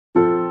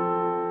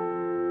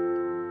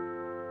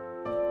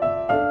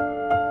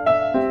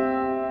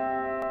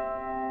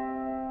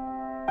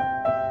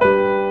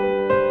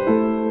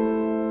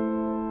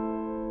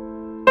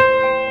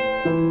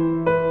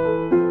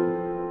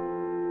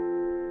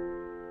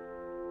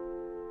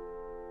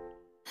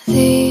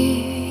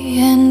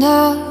end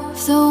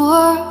of the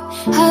world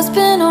has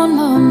been on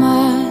my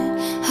mind.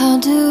 How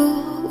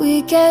do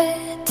we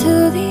get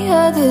to the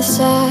other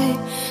side?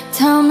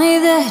 Tell me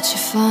that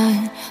you're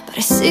fine, but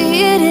I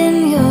see it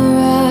in your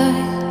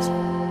eyes.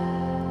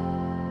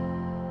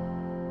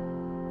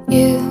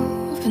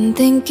 You've been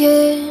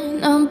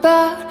thinking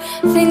about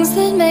things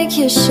that make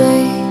you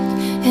shake,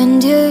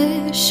 and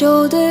your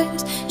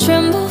shoulders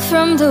tremble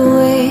from the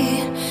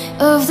weight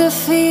of the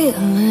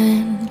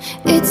feeling.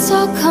 It's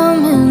all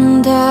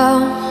coming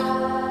down.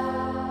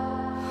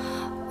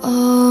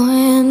 Oh,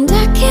 and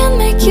I can't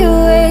make you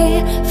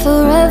wait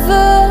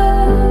forever.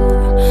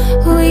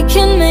 We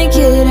can make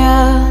it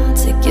out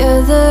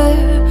together,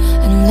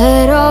 and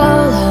let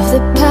all of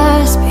the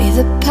past be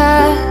the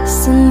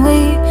past, and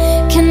we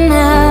can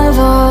have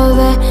all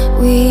that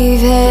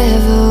we've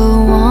ever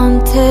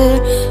wanted.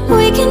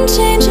 We can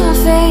change our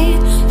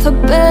fate for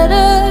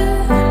better,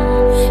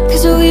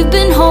 'cause we've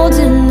been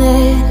holding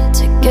it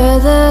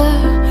together.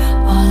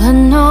 All I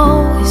know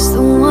is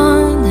the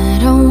one that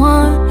I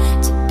want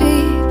to be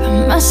by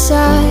my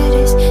side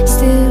is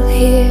still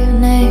here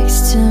next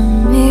to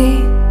me.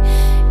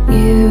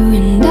 You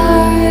and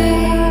I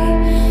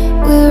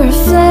will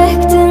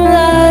reflect in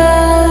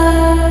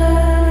light.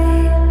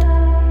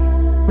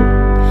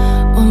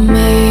 We'll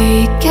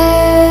make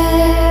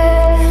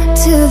it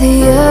to the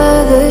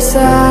other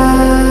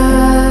side.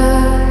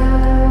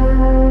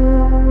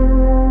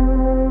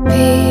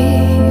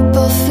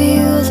 People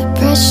feel the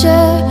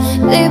pressure,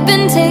 they've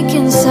been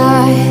taking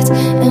sides,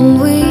 and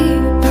we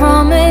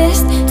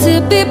promised to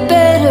be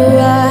better.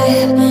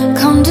 I've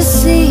come to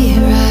see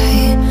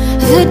right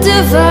the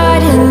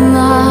dividing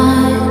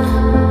line.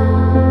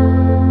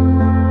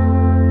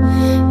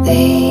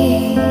 The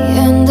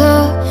end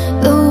of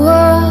the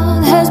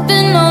world has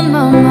been on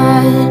my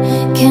mind.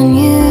 Can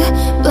you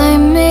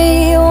blame me?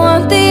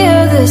 Want the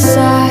other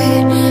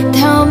side?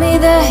 Tell me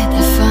that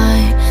they're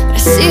fine, but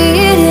I see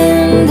it in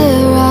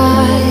their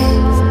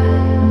eyes.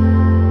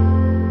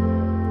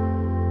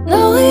 No,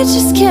 we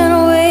just can't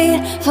wait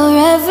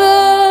forever.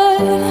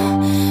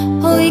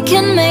 We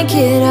can make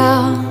it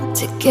out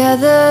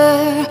together,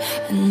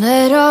 and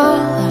let all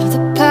of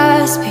the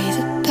past be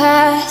the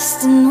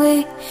past, and we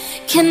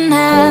can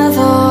have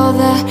all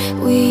that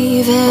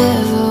we've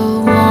ever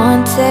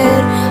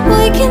wanted.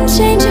 We can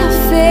change our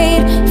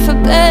fate for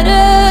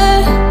better,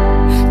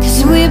 'cause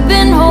we've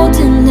been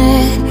holding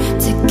it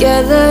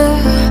together.